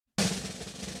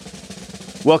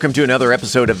Welcome to another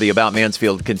episode of the About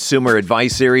Mansfield Consumer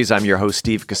Advice Series. I'm your host,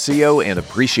 Steve Casillo, and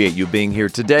appreciate you being here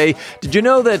today. Did you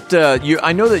know that,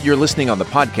 I know that you're listening on the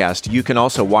podcast. You can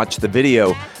also watch the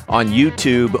video on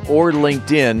YouTube or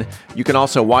LinkedIn. You can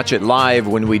also watch it live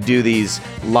when we do these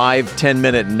live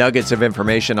 10-minute nuggets of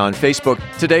information on Facebook.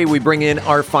 Today, we bring in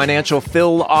our financial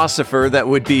philosopher, that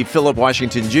would be Philip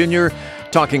Washington Jr.,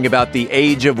 talking about the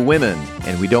age of women,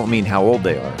 and we don't mean how old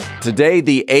they are. Today,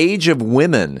 the age of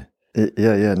women.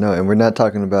 No, and we're not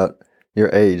talking about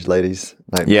your age, ladies.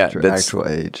 Like your actual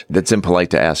age. That's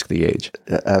impolite to ask the age.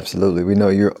 Yeah, absolutely. We know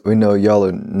y'all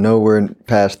are nowhere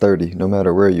past 30, no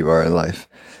matter where you are in life.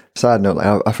 Side note,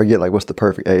 I forget what's the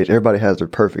perfect age. Everybody has their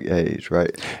perfect age,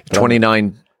 right?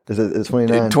 29. Is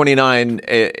 29? 29.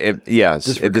 Yes.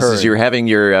 This is you're having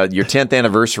your 10th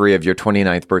anniversary of your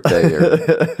 29th birthday.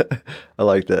 I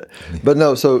like that. But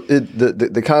no, so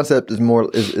the concept is more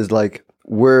is like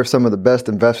where some of the best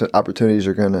investment opportunities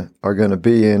are gonna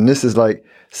be, and this is like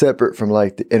separate from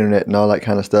like the internet and all that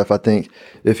kind of stuff. I think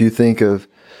if you think of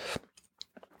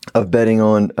betting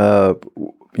on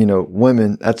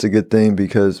women, that's a good thing,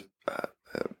 because I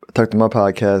talked to my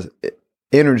podcast.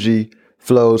 Energy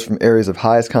flows from areas of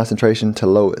highest concentration to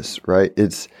lowest, right?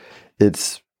 It's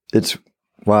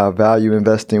why value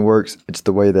investing works. It's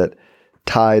the way that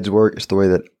tides work. It's the way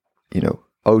that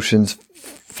oceans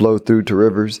flow through to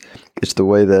rivers. It's the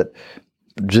way that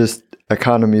just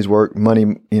economies work.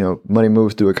 Money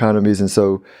moves through economies. And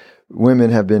so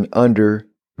women have been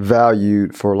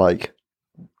undervalued for like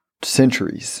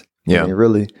centuries. Yeah. I mean,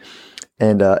 really.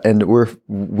 And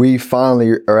we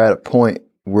finally are at a point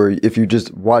where if you're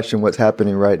just watching what's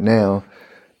happening right now,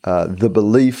 the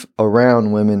belief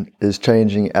around women is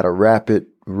changing at a rapid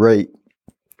rate.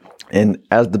 And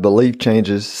as the belief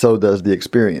changes, so does the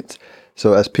experience.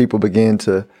 So as people begin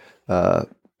to the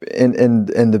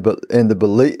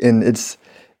belief, and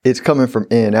it's coming from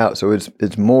in out. So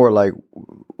it's more like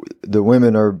the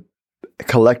women are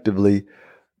collectively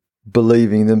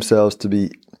believing themselves to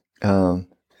be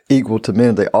equal to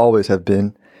men. They always have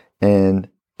been, and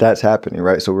that's happening,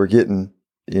 right? So we're getting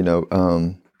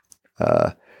more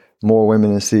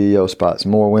women in CEO spots,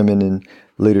 more women in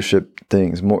leadership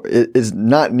things. More, it's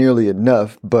not nearly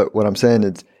enough, but what I'm saying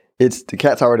is, it's the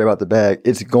cat's already out the bag.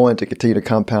 It's going to continue to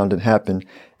compound and happen.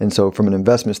 And so from an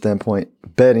investment standpoint,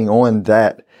 betting on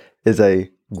that is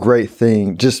a great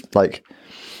thing. Just take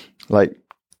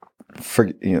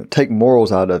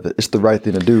morals out of it. It's the right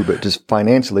thing to do, but just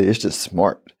financially, it's just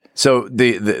smart. So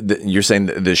you're saying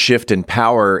the shift in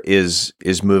power is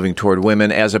moving toward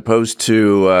women, as opposed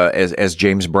to as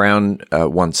James Brown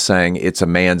once sang, it's a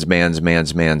man's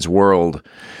world.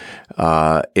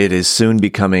 It is soon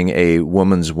becoming a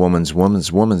woman's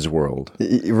world.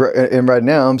 And right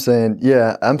now, I'm saying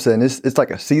it's like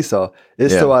a seesaw.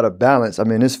 It's so out of balance. I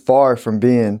mean, it's far from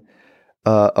being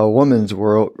a woman's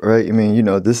world, right? I mean,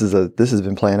 this has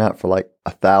been playing out for like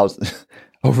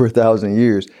over 1,000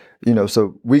 years.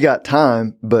 So we got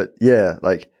time, but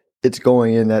it's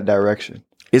going in that direction.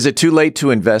 Is it too late to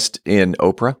invest in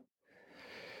Oprah?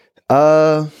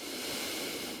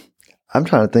 I'm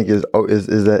trying to think, is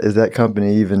that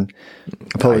company even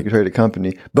a publicly traded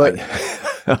company? But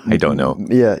I don't know.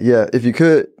 Yeah. If you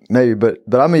could, maybe, but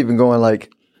I'm even going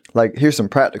like here's some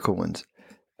practical ones.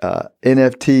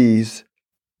 NFTs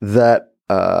that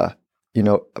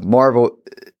Marvel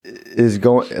is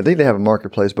going. I think they have a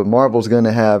marketplace, but Marvel's going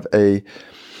to have at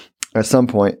some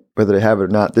point, whether they have it or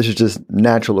not. This is just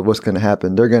natural of what's going to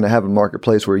happen. They're going to have a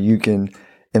marketplace where you can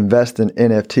invest in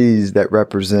NFTs that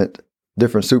represent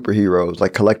different superheroes,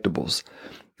 like collectibles.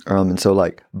 And so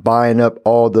like buying up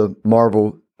all the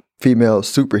Marvel female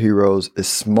superheroes is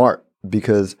smart,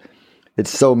 because it's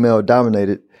so male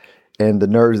dominated, and the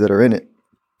nerds that are in it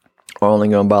are only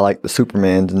going to buy like the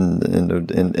Supermans and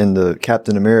the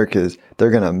Captain Americas.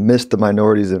 They're going to miss the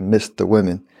minorities and miss the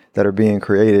women that are being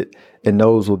created. And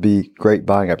those will be great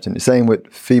buying opportunities. Same with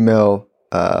female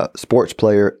sports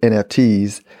player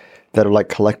NFTs that are like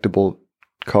collectible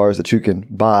cars that you can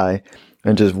buy,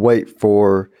 and just wait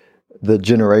for the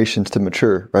generations to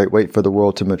mature, right? Wait for the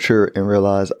world to mature and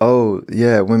realize, oh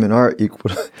yeah, women are equal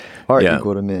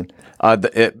to men. By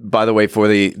the way, for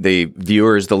the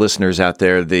viewers, the listeners out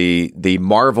there, the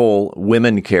Marvel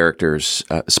women characters,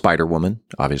 Spider-Woman,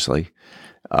 obviously,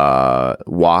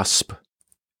 Wasp,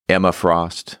 Emma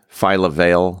Frost, Phyla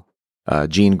Vale,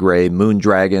 Jean Grey,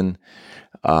 Moondragon,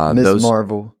 Miss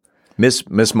Marvel.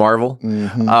 Miss Marvel.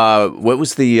 Mm-hmm. What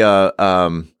was the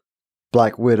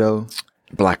Black Widow?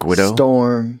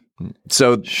 Storm.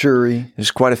 So Shuri.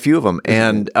 There's quite a few of them.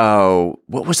 And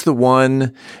what was the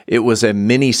one? It was a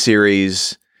mini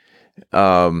series.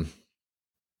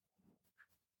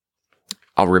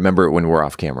 I'll remember it when we're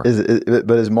off camera.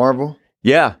 But it's Marvel?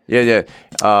 Yeah.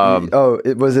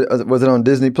 Was it on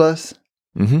Disney Plus?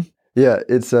 Mm-hmm. Yeah,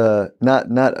 it's not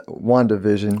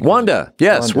WandaVision. Wanda,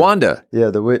 yes, Wanda. Yeah,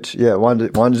 the witch. Yeah,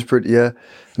 Wanda's pretty. Yeah,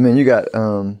 I mean, you got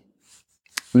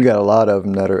a lot of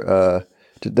them that are.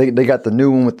 They got the new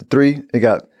one with the 3.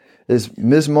 It's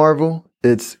Miss Marvel,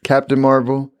 it's Captain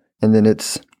Marvel, and then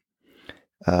it's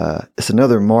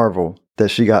another Marvel that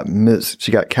she got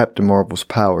Captain Marvel's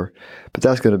power, but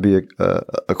that's going to be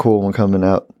a cool one coming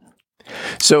out.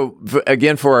 So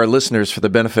again, for our listeners, for the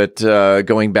benefit,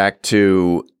 going back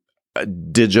to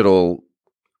Digital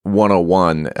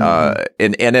 101, an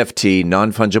NFT,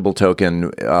 non-fungible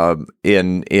token,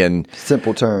 in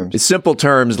simple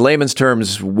terms, layman's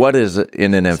terms, what is an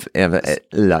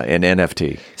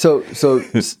NFT? So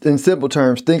in simple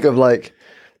terms, think of like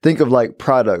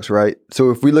products, right?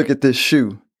 So if we look at this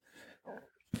shoe,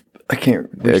 I can't.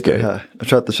 Okay. I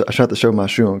tried to show my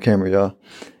shoe on camera, y'all.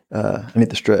 I need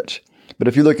to stretch. But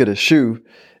if you look at a shoe,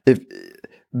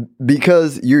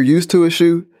 because you're used to a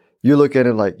shoe, you look at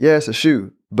it like, yeah, it's a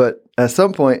shoe. But at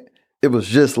some point, it was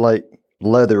just like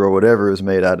leather or whatever it was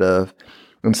made out of.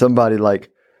 And somebody like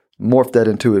morphed that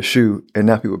into a shoe, and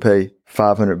now people pay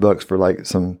 $500 for like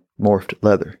some morphed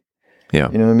leather. Yeah.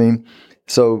 You know what I mean?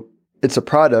 So it's a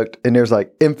product, and there's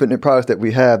like infinite products that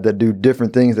we have that do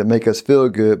different things that make us feel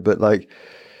good. But like,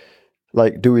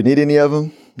 do we need any of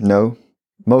them? No.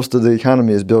 Most of the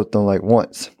economy is built on like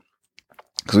wants,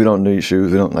 because we don't need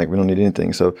shoes. We don't need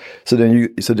anything. So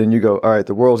then you go, all right,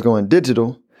 the world's going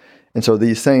digital. And so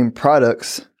these same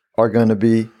products are going to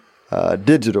be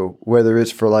digital, whether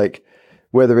it's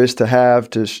to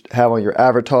have on your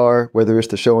avatar, whether it's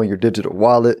to show on your digital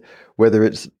wallet, whether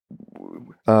it's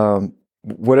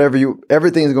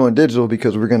everything's going digital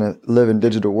because we're going to live in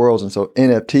digital worlds. And so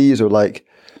NFTs are like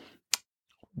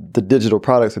the digital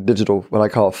products of digital, what I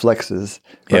call flexes.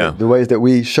 Right? Yeah. The ways that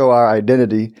we show our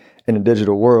identity in a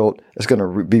digital world, it's going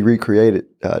to be recreated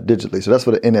digitally. So that's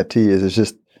what an NFT is. It's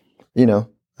just,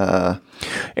 and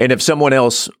if someone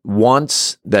else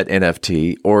wants that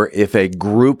NFT, or if a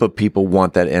group of people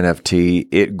want that NFT,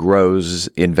 it grows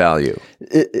in value.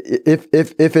 If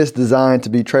it's designed to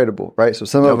be tradable, right? So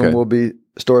some of them will be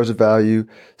stores of value.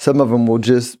 Some of them will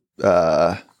just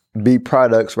be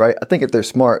products, right? I think if they're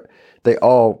smart, they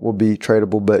all will be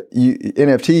tradable. But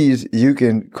NFTs, you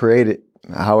can create it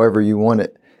however you want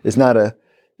it. It's not a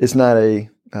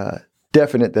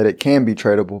definite that it can be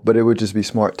tradable, but it would just be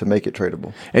smart to make it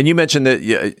tradable. And you mentioned that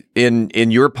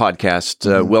in your podcast,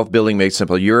 Wealth Building Made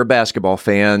Simple, you're a basketball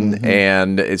fan.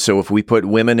 And so if we put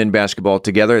women in basketball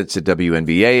together, it's a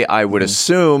WNBA. I would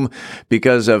assume,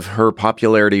 because of her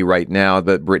popularity right now,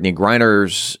 that Brittany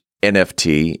Griner's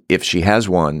NFT, if she has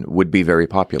one, would be very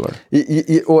popular.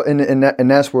 Well, and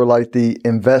that's where like the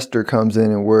investor comes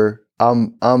in, and where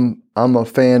I'm a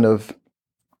fan of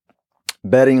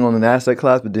betting on an asset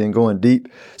class, but then going deep.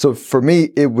 So for me,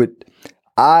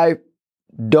 I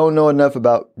don't know enough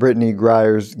about Brittany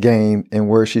Griner's game and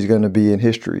where she's going to be in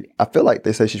history. I feel like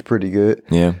they say she's pretty good.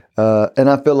 Yeah. And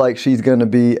I feel like she's going to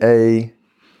be maybe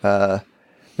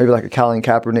like a Colin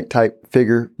Kaepernick type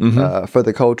figure for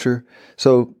the culture.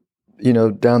 So,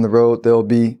 down the road,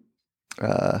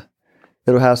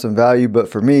 it'll have some value. But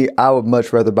for me, I would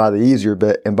much rather buy the easier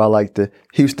bet and buy like the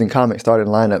Houston Comics starting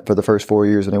lineup for the first 4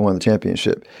 years and they won the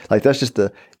championship. Like that's just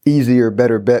the easier,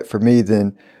 better bet for me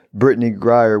than Brittany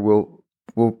Griner will,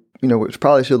 which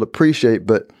probably she'll appreciate.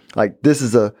 But like this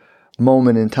is a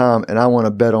moment in time, and I want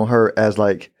to bet on her as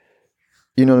like,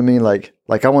 you know what I mean? Like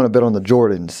I want to bet on the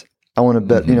Jordans. I want to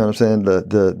bet, you know what I'm saying?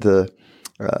 The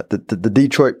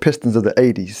Detroit Pistons of the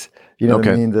 '80s. You know what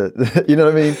I mean? The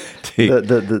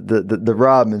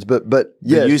Rodmans, but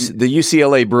yeah, the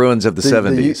UCLA Bruins of the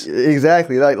 '70s.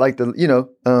 Exactly, like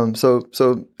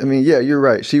So I mean, yeah, you're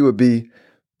right. She would be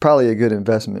probably a good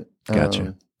investment.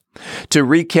 Gotcha. To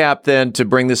recap, then, to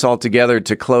bring this all together,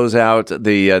 to close out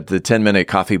the 10-minute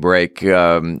coffee break,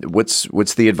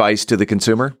 what's the advice to the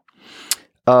consumer?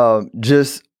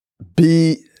 Just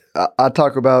be. I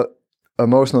talk about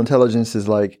emotional intelligence is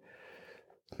like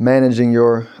managing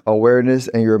your awareness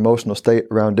and your emotional state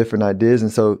around different ideas.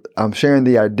 And so I'm sharing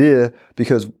the idea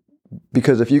because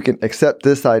if you can accept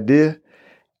this idea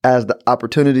as the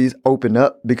opportunities open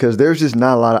up, because there's just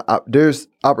not a lot of, there's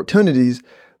opportunities,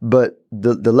 but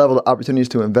the level of opportunities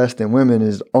to invest in women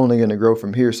is only going to grow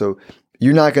from here. So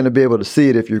you're not going to be able to see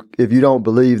it if you don't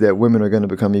believe that women are going to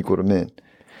become equal to men,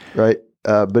 right?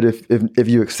 But if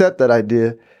you accept that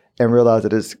idea and realize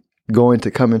that it's going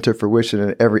to come into fruition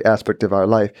in every aspect of our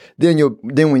life, then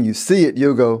when you see it,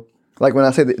 you'll go, like when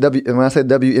I say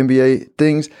WNBA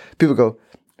things, people go,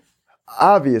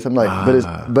 obvious. I'm like,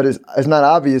 but it's not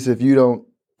obvious if you don't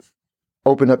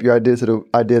open up your idea to the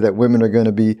idea that women are going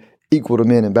to be equal to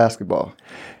men in basketball.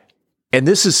 And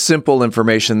this is simple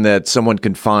information that someone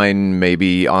can find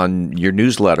maybe on your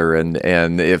newsletter.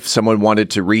 And if someone wanted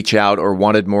to reach out or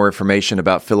wanted more information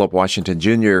about Philip Washington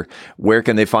Jr., where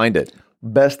can they find it?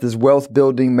 Best is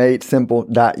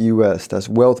wealthbuildingmadesimple.us. That's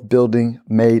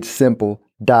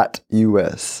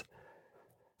wealthbuildingmadesimple.us.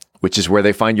 Which is where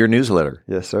they find your newsletter.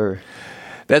 Yes, sir.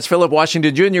 That's Philip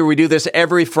Washington Jr. We do this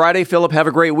every Friday. Philip, have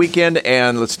a great weekend,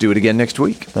 and let's do it again next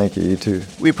week. Thank you. You too.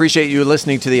 We appreciate you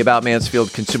listening to the About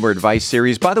Mansfield Consumer Advice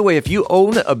Series. By the way, if you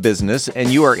own a business and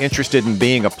you are interested in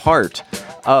being a part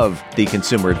of the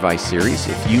Consumer Advice Series,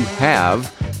 if you have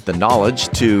the knowledge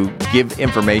to give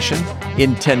information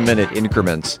in 10-minute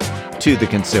increments to the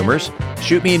consumers,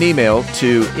 shoot me an email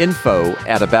to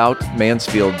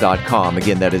info@aboutmansfield.com.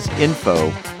 Again, that is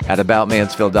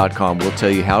info@aboutmansfield.com. We'll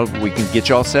tell you how we can get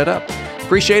you all set up.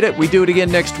 Appreciate it. We do it again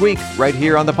next week right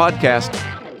here on the podcast.